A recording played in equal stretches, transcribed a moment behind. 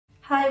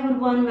Hi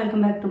everyone,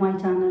 welcome back to my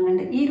channel.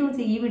 And ఈరోజు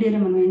ఈ వీడియోలో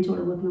మనం ఏం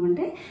చూడబోతున్నాం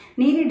అంటే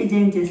నేనే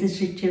డిజైన్ చేసి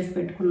స్టిచ్ చేసి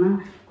పెట్టుకున్న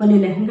కొన్ని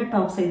లెహంగా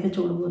టాప్స్ అయితే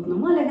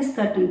చూడబోతున్నాము. అలాగే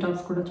స్కర్ట్ అండ్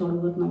టాప్స్ కూడా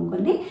చూడబోతున్నాము.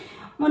 కొన్ని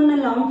మొన్న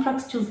లాంగ్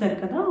ఫ్రాక్స్ చూసారు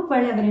కదా,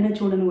 ఒకవేళ ఎవరైనా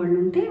చూడని వాళ్ళు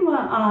ఉంటే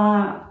ఆ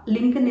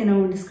లింక్ నేను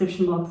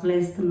డిస్క్రిప్షన్ బాక్స్లో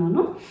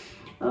ఇస్తున్నాను.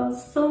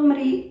 సో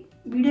మరి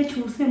వీడియో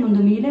చూసే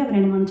ముందు మీరే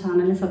ఎవరైనా మన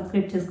ఛానల్ని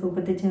సబ్స్క్రైబ్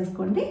చేసుకోకపోతే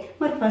చేసుకోండి.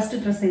 మరి ఫస్ట్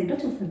డ్రెస్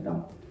ఏంటో చూసేద్దాం.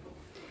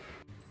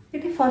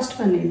 ఇది ఫస్ట్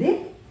వన్.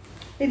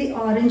 ఇది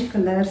ఆరెంజ్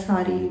కలర్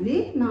సారీ. ఇది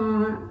నా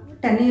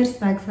 10 years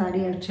బ్యాక్ సారీ.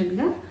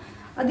 యాక్చువల్గా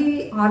అది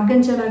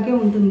ఆర్గంజా లాగే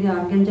ఉంటుంది,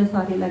 ఆర్గంజా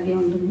సారీ లాగే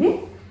ఉంటుంది.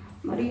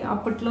 మరి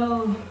అప్పట్లో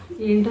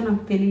ఏంటో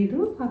నాకు తెలియదు,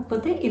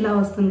 కాకపోతే ఇలా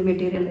వస్తుంది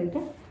మెటీరియల్.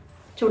 అయితే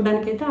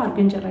చూడ్డానికైతే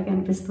ఆర్గంజా లాగే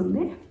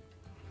అనిపిస్తుంది.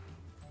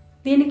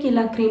 దీనికి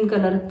ఇలా క్రీమ్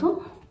కలర్తో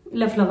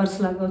ఇలా ఫ్లవర్స్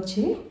లాగా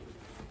వచ్చాయి.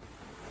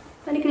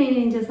 దానికి నేను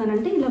ఏం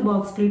చేశానంటే ఇలా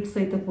బాక్స్ ప్లీట్స్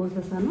అయితే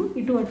పోసేసాను.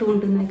 ఇటు అటు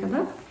ఉంటున్నాయి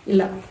కదా,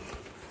 ఇలా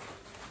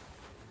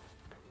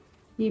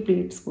ఈ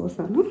ప్లీట్స్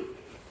పోసాను.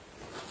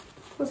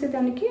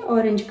 పోసేదానికి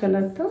ఆరెంజ్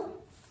కలర్తో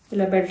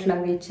ఇలా బెల్ట్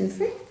లాగా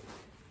ఇచ్చేసి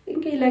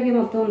ఇంకా ఇలాగే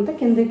మొత్తం అంతా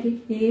కిందకి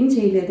ఏం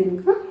చేయలేదు,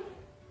 ఇంకా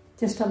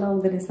జస్ట్ అలా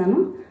వదిలేసాను.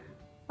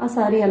 ఆ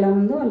సారీ ఎలా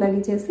ఉందో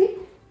అలాగే చేసి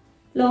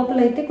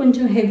లోపలైతే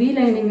కొంచెం హెవీ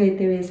లైనింగ్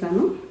అయితే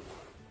వేసాను.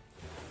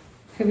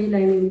 హెవీ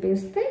లైనింగ్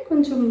వేస్తే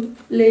కొంచెం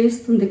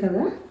లేస్తుంది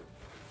కదా,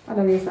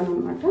 అలా వేసాను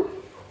అన్నమాట.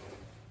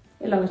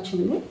 ఇలా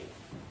వచ్చింది.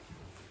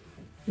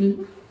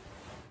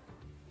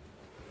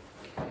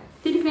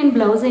 దీనికి నేను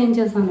బ్లౌజ్ ఏం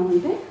చేశాను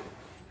అంటే,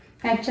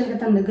 యాక్చువల్గా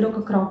తన దగ్గర ఒక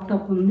క్రాప్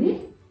టాప్ ఉంది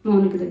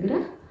మౌనికి దగ్గర.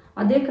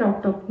 అదే క్రాప్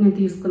టాప్ నేను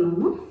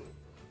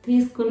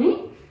తీసుకుని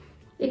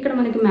ఇక్కడ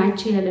మనకి మ్యాచ్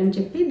చేయాలని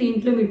చెప్పి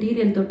దీంట్లో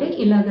మెటీరియల్ తోటే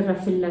ఇలాగ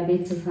రఫిల్ లాగా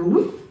ఇచ్చేసాను.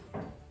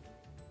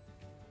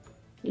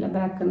 ఇలా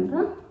బ్యాక్ అంతా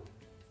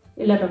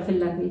ఇలా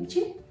రఫిల్ లాగా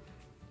ఇచ్చి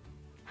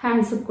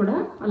హ్యాండ్స్కి కూడా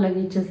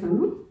అలాగే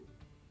ఇచ్చేసాను.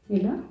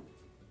 ఇలా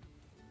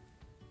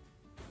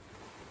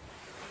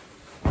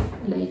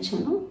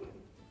ఇచ్చాను.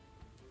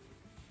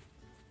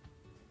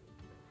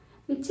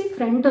 ఇచ్చి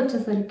ఫ్రంట్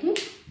వచ్చేసరికి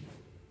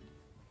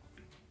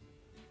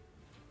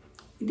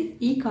ఇది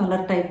ఈ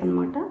కాలర్ టైప్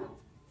అనమాట.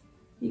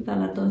 ఈ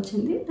కాలర్తో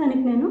వచ్చింది.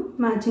 దానికి నేను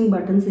మ్యాచింగ్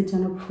బటన్స్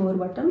ఇచ్చాను. 4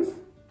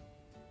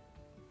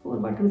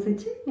 బటన్స్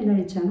ఇచ్చి ఇలా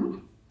ఇచ్చాను.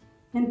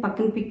 నేను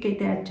పక్కన పిక్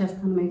అయితే యాడ్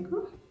చేస్తాను మీకు.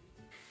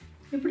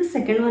 ఇప్పుడు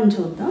సెకండ్ వన్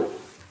చూద్దాం.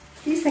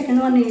 ఈ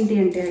సెకండ్ వన్ ఏంటి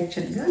అంటే,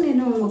 యాక్చువల్గా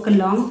నేను ఒక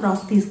లాంగ్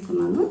ఫ్రాక్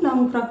తీసుకున్నాను.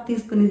 లాంగ్ ఫ్రాక్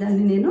తీసుకుని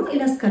దాన్ని నేను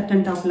ఇలా స్కర్ట్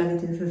అండ్ టాప్ లాగా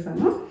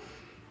చేసేసాను.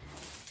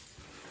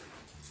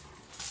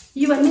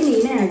 ఇవన్నీ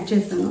నేనే యాడ్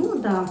చేశాను.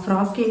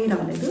 ఫ్రాక్ ఏమీ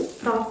రాలేదు.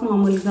 ఫ్రాక్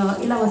మామూలుగా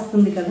ఇలా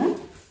వస్తుంది కదా,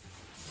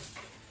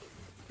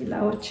 ఇలా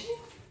వచ్చి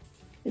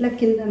ఇలా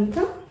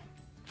కిందంతా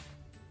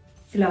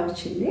ఇలా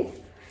వచ్చింది.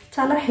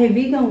 చాలా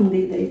హెవీగా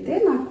ఉంది. ఇదైతే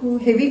నాకు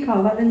హెవీ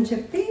కావాలని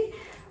చెప్పి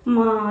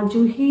మా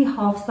జూహీ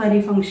హాఫ్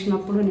సారీ ఫంక్షన్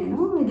అప్పుడు నేను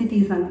ఇది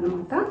తీసాను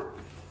అనమాట.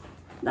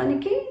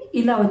 దానికి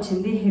ఇలా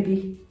వచ్చింది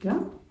హెవీగా.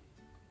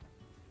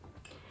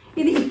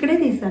 ఇది ఇక్కడే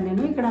తీసాను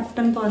నేను. ఇక్కడ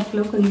అప్టన్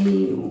పార్క్లో కొన్ని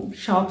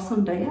షాప్స్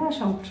ఉంటాయి,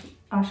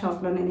 ఆ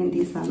షాప్లోనే నేను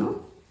తీసాను.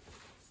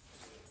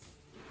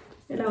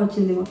 ఇలా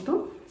వచ్చింది మొత్తం.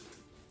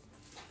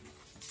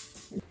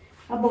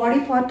 ఆ బాడీ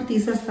పార్ట్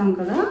తీసేస్తాం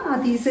కదా, ఆ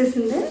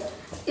తీసేసిందే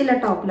ఇలా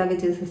టాప్ లాగా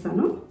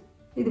చేసేసాను.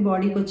 ఇది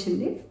బాడీకి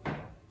వచ్చింది.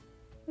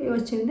 ఇది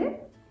వచ్చింది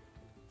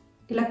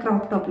ఇలా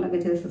క్రాప్ టాప్ లాగా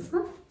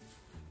చేసేసా.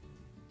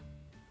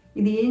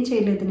 ఇది ఏం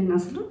చేయలేదు నేను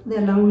అసలు. ఇది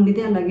ఎలా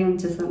ఉండితే అలాగే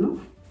ఉంచేసాను.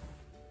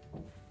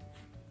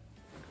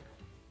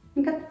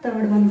 ఇంకా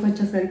థర్డ్ వన్కి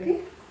వచ్చేసరికి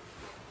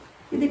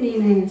ఇది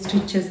నేనే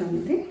స్టిచ్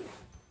చేశాను.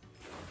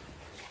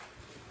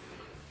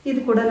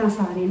 ఇది కూడా నా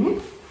సారీనే.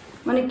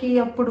 మనకి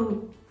అప్పుడు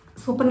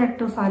సూపర్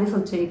నెట్ సారీస్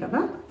వచ్చాయి కదా,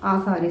 ఆ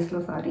సారీస్లో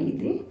సారీ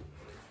ఇది.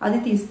 అది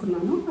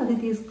తీసుకున్నాను. అది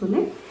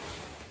తీసుకుని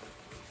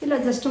ఇలా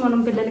జస్ట్ మనం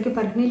పిల్లలకి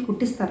పరిణీలు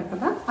కుట్టిస్తారు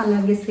కదా,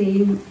 అలాగే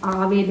సేమ్ ఆ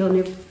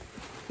వేలోనే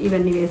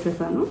ఇవన్నీ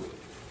వేసేసాను.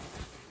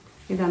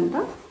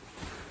 ఇదంతా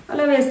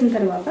అలా వేసిన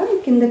తర్వాత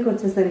కిందకి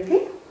వచ్చేసరికి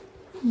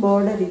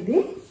బార్డర్ ఇది.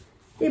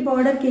 ఈ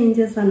బార్డర్కి ఏం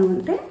చేశాను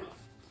అంటే,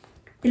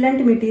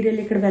 ఇలాంటి మెటీరియల్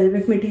ఇక్కడ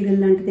వెల్వెట్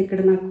మెటీరియల్ లాంటిది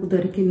ఇక్కడ నాకు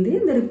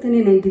దొరికితే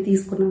నేను ఇది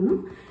తీసుకున్నాను.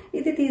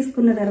 ఇది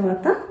తీసుకున్న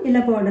తర్వాత ఇలా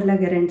బార్డర్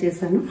లాగా అరేంజ్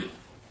చేశాను.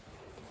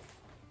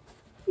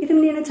 ఇది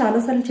నేను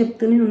చాలాసార్లు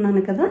చెప్తూనే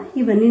ఉన్నాను కదా,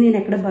 ఇవన్నీ నేను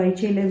ఎక్కడ బై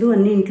చేయలేదు,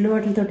 అన్నీ ఇంట్లో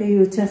వాటితో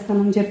యూజ్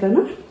చేస్తానని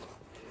చెప్పాను.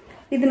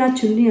 ఇది నా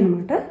చున్నీ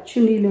అనమాట.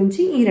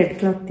 చున్నీలోంచి ఈ రెడ్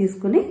క్లాత్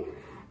తీసుకుని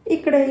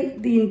ఇక్కడ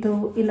దీంతో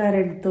ఇలా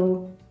రెడ్తో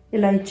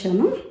ఇలా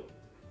ఇచ్చాను.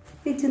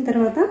 ఇచ్చిన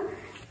తర్వాత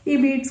ఈ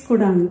బీడ్స్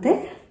కూడా అంతే.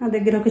 నా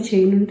దగ్గర ఒక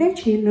చైన్ ఉంటే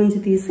చైన్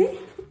నుంచి తీసి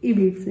ఈ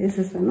బీడ్స్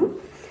వేసేసాను.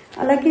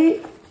 అలాగే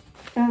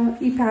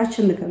ఈ ప్యాచ్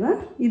ఉంది కదా,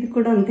 ఇది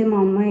కూడా అంతే. మా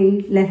అమ్మాయి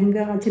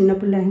లెహంగా,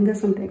 చిన్నప్పుడు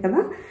లెహంగాస్ ఉంటాయి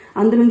కదా,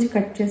 అందులోంచి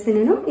కట్ చేసి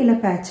నేను ఇలా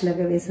ప్యాచ్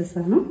లాగా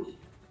వేసేసాను.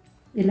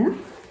 ఇలా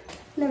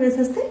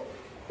వేసేస్తే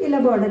ఇలా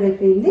బార్డర్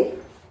అయిపోయింది.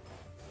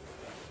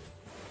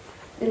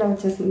 ఇలా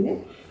వచ్చేసింది.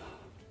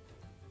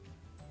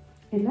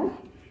 ఇలా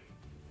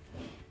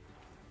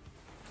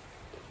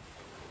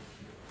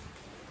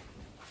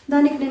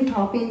దానికి నేను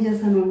టాప్ ఏం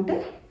చేశాను అంటే,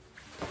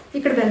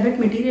 ఇక్కడ వెల్వెట్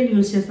మెటీరియల్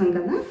యూజ్ చేశాను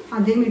కదా,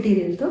 అదే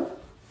మెటీరియల్తో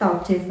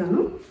టాప్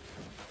చేశాను.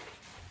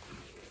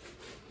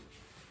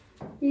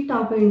 ఈ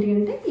టాప్ ఏంటి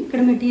అంటే ఇక్కడ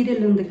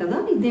మెటీరియల్ ఉంది కదా,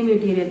 ఇదే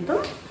మెటీరియల్తో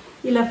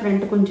ఇలా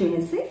ఫ్రంట్ కొంచెం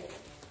వేసి,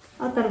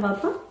 ఆ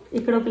తర్వాత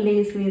ఇక్కడ ఒక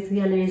లేస్ వేసి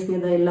ఆ లేస్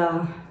మీద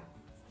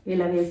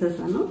ఇలా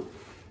వేసేసాను.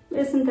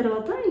 వేసిన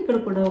తర్వాత ఇక్కడ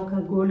కూడా ఒక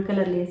గోల్డ్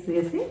కలర్ లేస్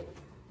వేసి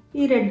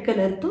ఈ రెడ్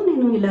కలర్తో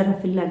నేను ఇలా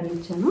రఫిల్ లాగా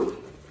ఇచ్చాను.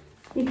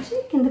 ఇచ్చి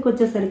కిందకు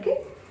వచ్చేసరికి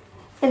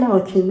ఇలా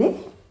వచ్చింది.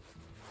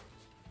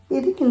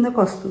 ఇది కిందకు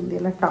వస్తుంది,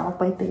 ఇలా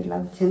టాప్ అయితే ఇలా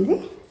వచ్చింది.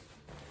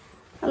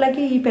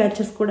 అలాగే ఈ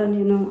ప్యాచెస్ కూడా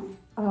నేను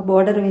ఆ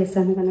బార్డర్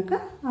వేసాను కనుక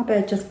ఆ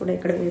ప్యాచెస్ కూడా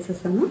ఇక్కడ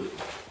వేసేసాను.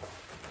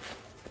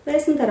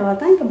 వేసిన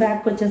తర్వాత ఇంకా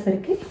బ్యాక్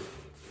వచ్చేసరికి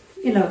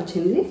ఇలా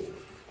వచ్చింది.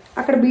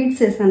 అక్కడ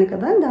బీడ్స్ వేసాను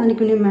కదా,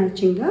 దానికి నేను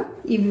మ్యాచింగ్గా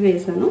ఇవి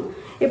వేసాను.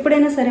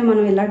 ఎప్పుడైనా సరే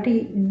మనం ఇలాంటి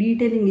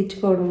డీటెయిలింగ్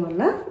ఇచ్చుకోవడం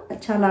వల్ల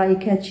చాలా ఐ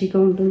క్యాచీగా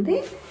ఉంటుంది.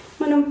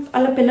 మనం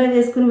అలా పిల్లలు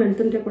వేసుకుని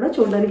వెళ్తుంటే కూడా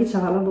చూడడానికి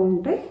చాలా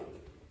బాగుంటాయి.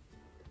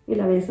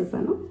 ఇలా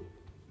వేసేసాను,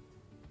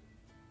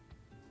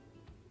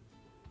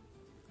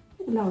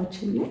 ఇలా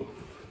వచ్చింది.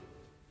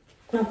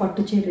 నా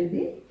పట్టు చీర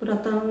ఇది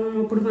వ్రతం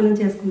అప్పుడు మనం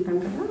చేసుకుంటాం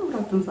కదా,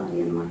 వ్రతం సారీ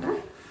అనమాట.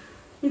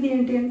 ఇది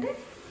ఏంటి అంటే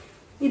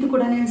ఇది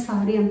కూడా నేను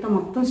సారీ అంతా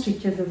మొత్తం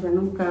స్టిచ్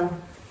చేసేసాను, ఒక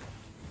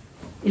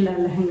ఇలా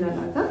లెహంగా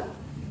లాగా.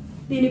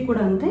 దీనికి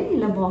కూడా అంతే,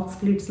 ఇలా బాక్స్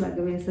ప్లీట్స్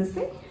లాగా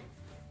వేసేసి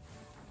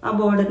ఆ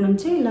బార్డర్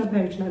నుంచి ఇలా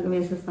బెల్ట్ లాగా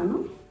వేసేసాను.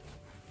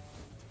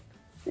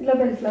 ఇలా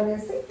బెల్ట్ లాగా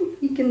వేసి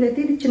ఈ కింద అయితే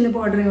ఇది చిన్న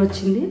బార్డరే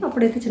వచ్చింది.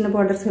 అప్పుడైతే చిన్న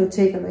బార్డర్స్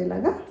వచ్చాయి కదా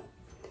ఇలాగా,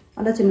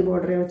 అలా చిన్న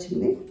బార్డరే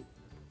వచ్చింది.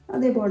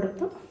 అదే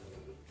బార్డర్తో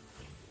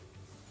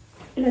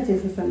ఇలా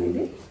చేసేసాను.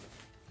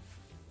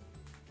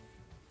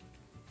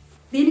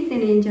 దీనికి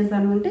నేను ఏం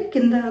చేశాను అంటే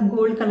కింద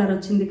గోల్డ్ కలర్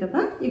వచ్చింది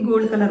కదా, ఈ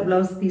గోల్డ్ కలర్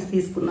బ్లౌజ్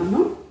తీసుకున్నాను.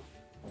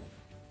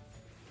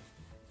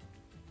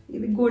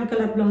 ఇది గోల్డ్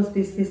కలర్ బ్లౌజ్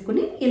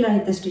తీసుకుని ఇలా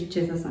అయితే స్టిచ్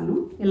చేసేసాను.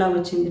 ఇలా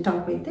వచ్చింది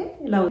టాప్ అయితే.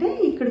 ఇలా అయితే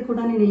ఇక్కడ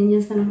కూడా నేను ఏం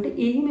చేశాను అంటే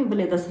ఏమి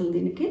ఇవ్వలేదు అసలు.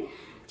 దీనికి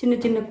చిన్న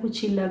చిన్న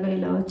కుర్చీలాగా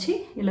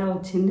ఇలా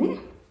వచ్చింది.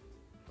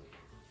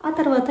 ఆ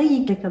తర్వాత ఈ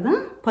కదా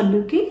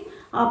పళ్ళుకి,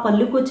 ఆ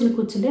పళ్ళుకి వచ్చిన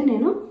కుర్చీలే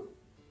నేను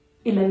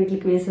ఇలా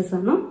వీటికి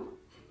వేసేసాను.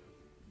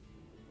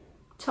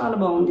 చాలా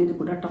బాగుంది ఇది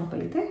కూడా టాప్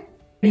అయితే.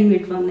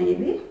 రెడీమేడ్ వన్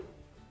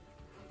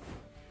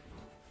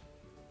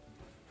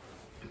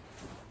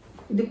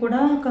ఇది కూడా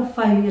ఒక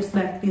 5 years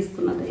బ్యాక్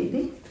తీసుకున్నది.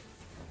 ఇది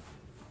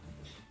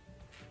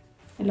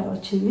ఇలా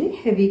వచ్చింది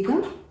హెవీగా.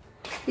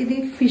 ఇది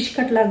ఫిష్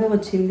కట్ లాగా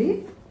వచ్చింది.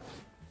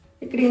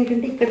 ఇక్కడ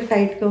ఏంటంటే ఇక్కడ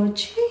టైట్గా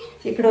వచ్చి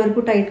ఇక్కడ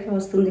వరకు టైట్గా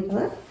వస్తుంది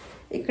కదా,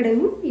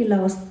 ఇక్కడేమో ఇలా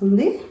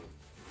వస్తుంది.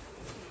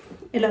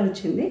 ఇలా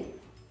వచ్చింది,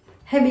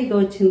 హెవీగా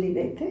వచ్చింది.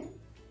 ఇదైతే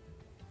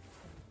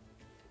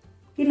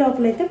ఈ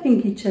లోపలైతే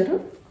పింక్ ఇచ్చారు,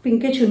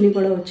 పింకే చున్నీ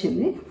కూడా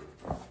వచ్చింది.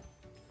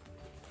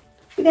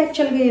 ఇది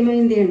యాక్చువల్గా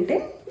ఏమైంది అంటే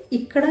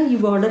ఇక్కడ ఈ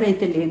బార్డర్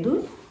అయితే లేదు,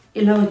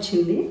 ఇలా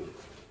వచ్చింది.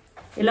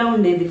 ఇలా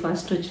ఉండేది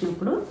ఫస్ట్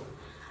వచ్చినప్పుడు.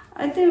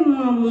 అయితే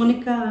మా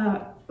మోనిక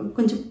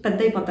కొంచెం పెద్ద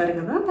అయిపోతారు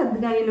కదా,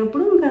 పెద్దగా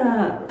అయినప్పుడు ఇంకా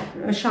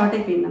షార్ట్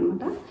అయిపోయింది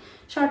అనమాట.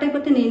 షార్ట్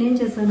అయిపోతే నేనేం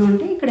చేశాను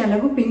అంటే ఇక్కడ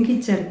ఎలాగో పింక్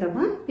ఇచ్చారు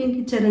కదా, పింక్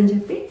ఇచ్చారని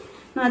చెప్పి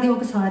నాది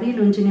ఒక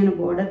సారీలోంచి నేను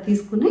బార్డర్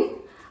తీసుకుని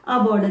ఆ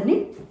బార్డర్ని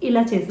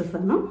ఇలా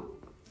చేసేసాను.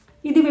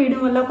 ఇది వేయడం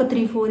వల్ల ఒక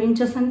 3-4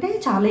 inches అంటే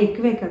చాలా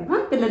ఎక్కువే కదా,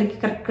 పిల్లలకి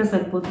కరెక్ట్గా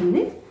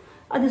సరిపోతుంది.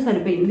 అది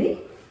సరిపోయింది.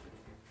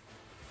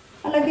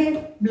 అలాగే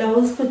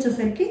బ్లౌజ్కి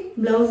వచ్చేసరికి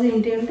బ్లౌజ్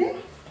ఏంటి అంటే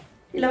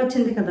ఇలా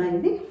వచ్చింది కదా,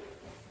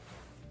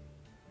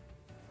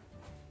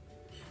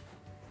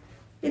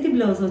 ఇది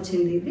బ్లౌజ్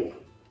వచ్చింది.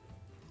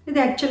 ఇది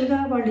యాక్చువల్గా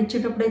వాళ్ళు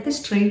ఇచ్చేటప్పుడు అయితే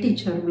స్ట్రైట్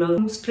ఇచ్చారు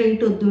బ్లౌజ్.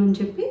 స్ట్రైట్ వద్దు అని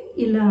చెప్పి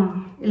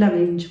ఇలా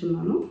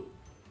వేయించుకున్నాను.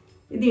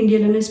 ఇది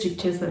ఇండియాలోనే స్టిచ్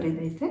చేశారు.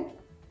 ఇదైతే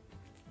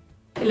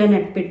ఇలా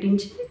నెట్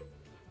పెట్టించి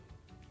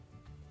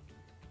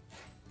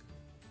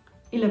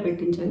ఇలా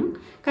పెట్టించాను.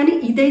 కానీ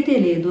ఇదైతే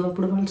లేదు,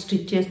 అప్పుడు వాళ్ళు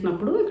స్టిచ్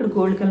చేసినప్పుడు ఇక్కడ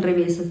గోల్డ్ కలర్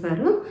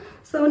వేసేసారు.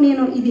 సో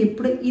నేను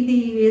ఇది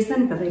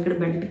వేసాను కదా ఇక్కడ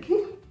బెల్ట్కి,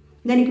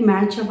 దానికి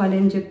మ్యాచ్ అవ్వాలి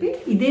అని చెప్పి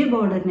ఇదే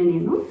బార్డర్ని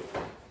నేను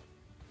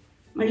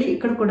మళ్ళీ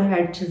ఇక్కడ కూడా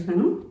యాడ్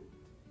చేశాను.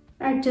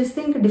 యాడ్ చేస్తే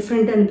ఇంకా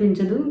డిఫరెంట్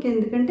అనిపించదు,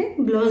 ఇంకెందుకంటే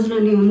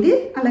బ్లౌజ్లోనే ఉంది,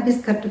 అలాగే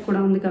స్కర్ట్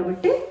కూడా ఉంది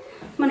కాబట్టి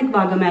మనకి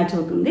బాగా మ్యాచ్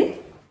అవుతుంది.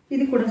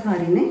 ఇది కూడా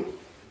సారీనే.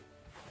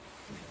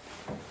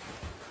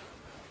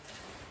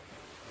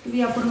 ఇవి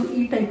అప్పుడు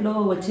ఈ టైప్లో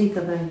వచ్చాయి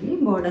కదా, ఇవి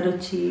బార్డర్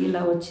వచ్చి ఇలా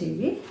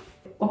వచ్చేవి.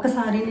 ఒక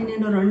సారీని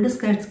నేను 2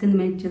 స్కర్ట్స్ కింద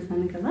మేక్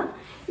చేశాను కదా.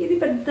 ఇది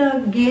పెద్ద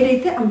గేర్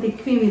అయితే అంత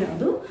ఎక్కువ ఏమీ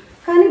రాదు,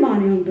 కానీ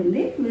బాగానే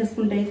ఉంటుంది,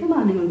 వేసుకుంటే అయితే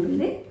బాగానే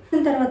ఉంటుంది.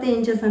 దాని తర్వాత ఏం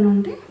చేశాను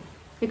అంటే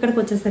ఇక్కడికి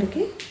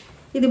వచ్చేసరికి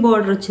ఇది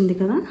బార్డర్ వచ్చింది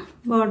కదా,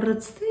 బార్డర్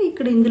వస్తే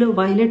ఇక్కడ ఇందులో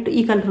వైలెట్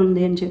ఈ కలర్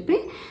ఉంది అని చెప్పి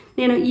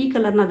నేను ఈ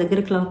కలర్ నా దగ్గర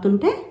క్లాత్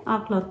ఉంటే ఆ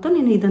క్లాత్తో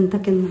నేను ఇదంతా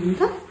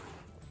కింద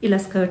ఇలా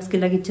స్కర్ట్స్కి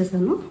ఇలాగ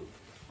ఇచ్చేసాను.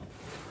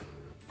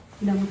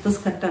 ఇలా మొత్తం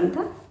స్కర్ట్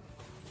అంతా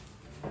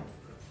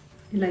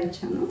ఇలా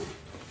ఇచ్చాను.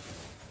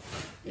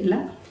 ఇలా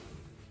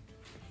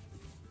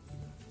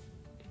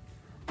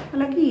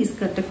అలాగే ఈ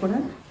స్కర్ట్ కూడా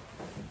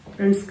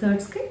 2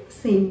 స్కర్ట్స్కి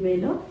సేమ్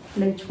వేలో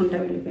ఇలా ఇచ్చుకుంటా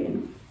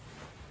వెళ్ళిపోయాను.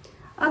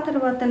 ఆ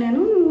తర్వాత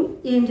నేను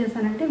ఏం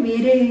చేశానంటే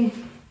వేరే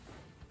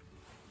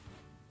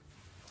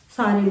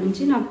సారీ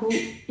నుంచి నాకు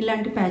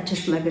ఇలాంటి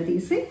ప్యాచెస్ లాగా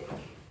తీసి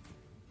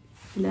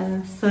ఇలా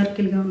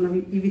సర్కిల్గా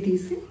ఉన్నవి ఇవి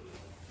తీసి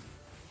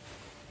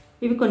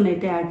ఇవి కొన్ని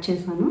అయితే యాడ్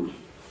చేశాను.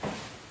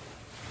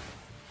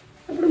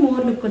 ఇప్పుడు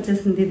సూపర్ లుక్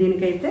వచ్చేసింది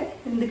దీనికైతే.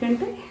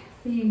 ఎందుకంటే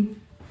ఈ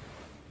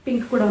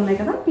పింక్ కూడా ఉన్నాయి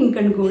కదా, పింక్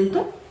అండ్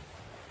గోల్డ్తో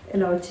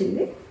ఇలా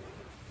వచ్చింది.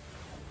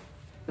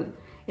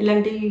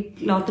 ఇలాంటి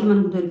క్లాత్లు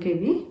మనకు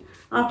దొరికేవి.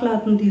 ఆ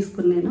క్లాత్ని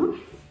తీసుకుని నేను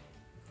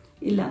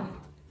ఇలా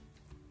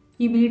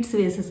ఈ బీడ్స్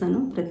వేసేసాను.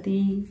 ప్రతి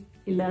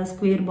ఇలా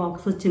స్క్వేర్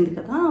బాక్స్ వచ్చింది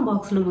కదా, ఆ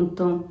బాక్స్లో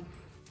మొత్తం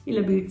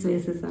ఇలా బీడ్స్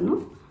వేసేసాను.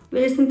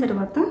 వేసిన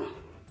తర్వాత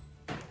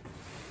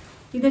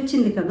ఇది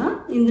వచ్చింది కదా,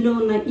 ఇందులో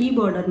ఉన్న ఈ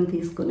బార్డర్ని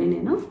తీసుకొని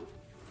నేను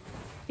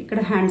ఇక్కడ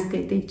హ్యాండ్స్కి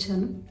అయితే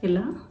ఇచ్చాను.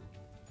 ఇలా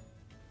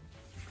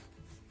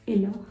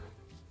ఇలా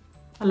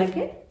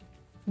అలాగే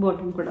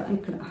బాటమ్ కూడా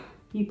ఇక్కడ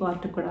ఈ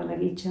పార్ట్ కూడా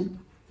అలాగే ఇచ్చాను.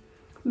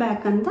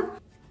 బ్యాక్ అంతా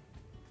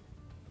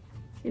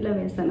ఇలా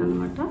వేసాను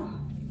అనమాట.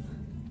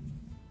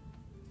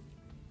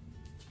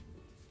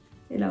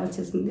 ఇలా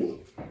వచ్చేసింది.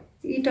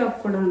 ఈ టాప్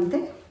కూడా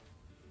అంతే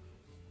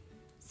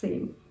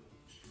సేమ్.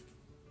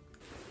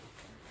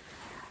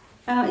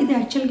 ఇది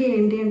యాక్చువల్గా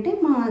ఏంటి అంటే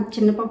మా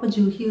చిన్న పాప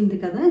జూహీ ఉంది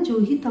కదా,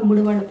 జూహీ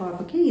తమ్ముడు వాళ్ళ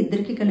పాపకి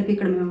ఇద్దరికి కలిపి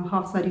ఇక్కడ మేము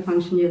హాఫ్ సారీ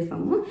ఫంక్షన్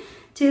చేసాము.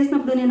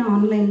 చేసినప్పుడు నేను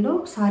ఆన్లైన్లో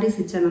సారీస్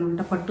ఇచ్చాను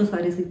అనమాట, పట్టు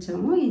సారీస్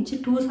ఇచ్చాము. ఇచ్చి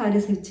 2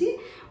 సారీస్ ఇచ్చి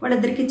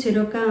వాళ్ళిద్దరికి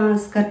చెరొక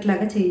స్కర్ట్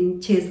లాగా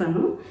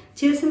చేశాను.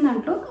 చేసిన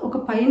దాంట్లో ఒక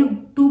పైన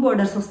 2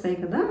 బార్డర్స్ వస్తాయి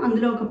కదా,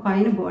 అందులో ఒక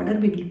పైన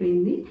బార్డర్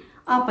మిగిలిపోయింది.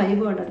 ఆ పై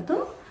బార్డర్తో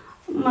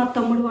మా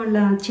తమ్ముడు వాళ్ళ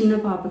చిన్న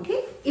పాపకి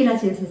ఇలా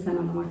చేసేసాను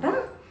అనమాట.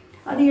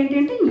 అది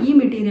ఏంటంటే ఈ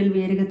మెటీరియల్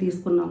వేరుగా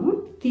తీసుకున్నాము.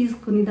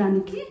 తీసుకుని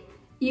దానికి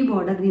ఈ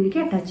బార్డర్ దీనికి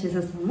అటాచ్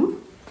చేసేసాము.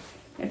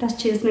 అటాచ్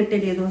చేసినట్టే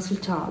లేదు, అసలు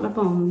చాలా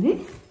బాగుంది.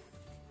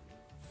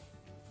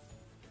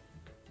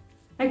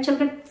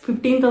 యాక్చువల్గా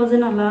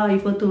 15,000 అలా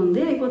అయిపోతూ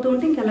ఉంటే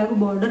ఇంకెలాగో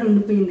బార్డర్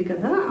ఉండిపోయింది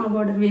కదా, ఆ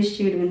బార్డర్ వేస్ట్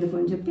చేయడం ఎందుకు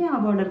అని చెప్పి ఆ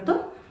బార్డర్తో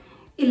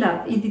ఇలా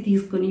ఇది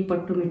తీసుకొని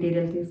పట్టు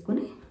మెటీరియల్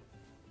తీసుకొని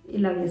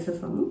ఇలా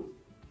వేసేసాము.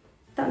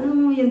 తను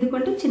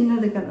ఎందుకంటే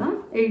చిన్నది కదా,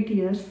 8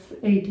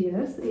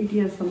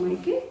 ఇయర్స్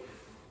అమ్మాయికి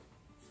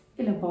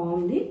ఇలా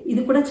బాగుంది.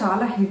 ఇది కూడా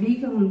చాలా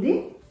హెవీగా ఉంది.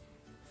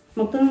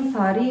 మొత్తం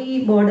సారీ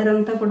బార్డర్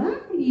అంతా కూడా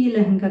ఈ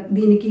లెహంగా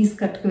దీనికి ఈ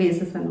స్కర్ట్కి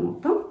వేసేసాను.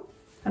 మొత్తం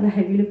అలా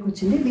హెవీ లుక్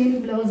వచ్చింది. దీని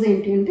బ్లౌజ్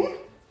ఏంటి అంటే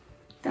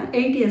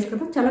 8 ఇయర్స్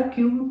కదా, చాలా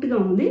క్యూట్గా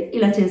ఉంది.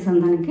 ఇలా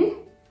చేశాను దానికి.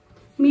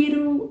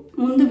 మీరు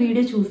ముందు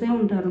వీడియో చూసే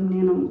ఉంటారు,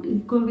 నేను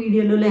ఇంకో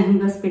వీడియోలో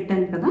లెహంగాస్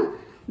పెట్టాను కదా,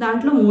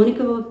 దాంట్లో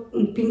మోనిక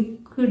పింక్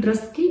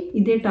డ్రెస్కి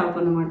ఇదే టాప్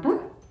అనమాట.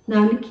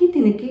 దానికి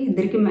దీనికి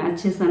ఇద్దరికి మ్యాచ్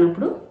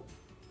చేశానప్పుడు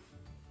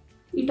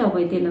ఈ టాప్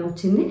అయితే ఇలా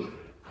వచ్చింది.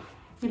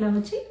 ఇలా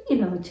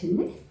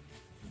వచ్చింది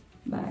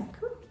బ్యాక్.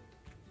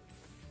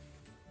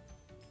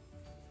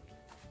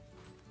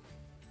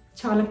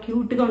 చాలా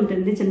క్యూట్గా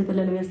ఉంటుంది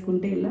చిన్నపిల్లలు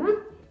వేసుకుంటే ఇలా.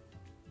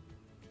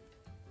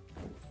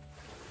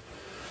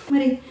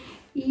 మరి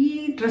ఈ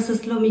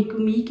డ్రెస్సెస్లో మీకు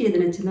ఏది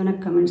నచ్చిందో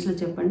నాకు కమెంట్స్లో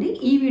చెప్పండి.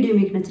 ఈ వీడియో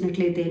మీకు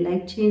నచ్చినట్లయితే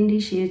లైక్ చేయండి,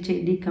 షేర్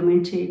చేయండి,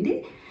 కమెంట్ చేయండి.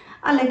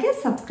 అలాగే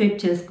సబ్స్క్రైబ్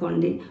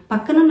చేసుకోండి.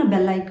 పక్కనున్న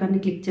బెల్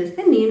ఐకాన్ని క్లిక్ చేస్తే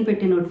నేను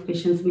పెట్టే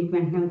నోటిఫికేషన్స్ మీకు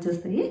వెంటనే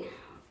వచ్చేస్తాయి.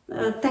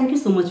 Thank you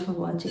so much for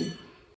watching.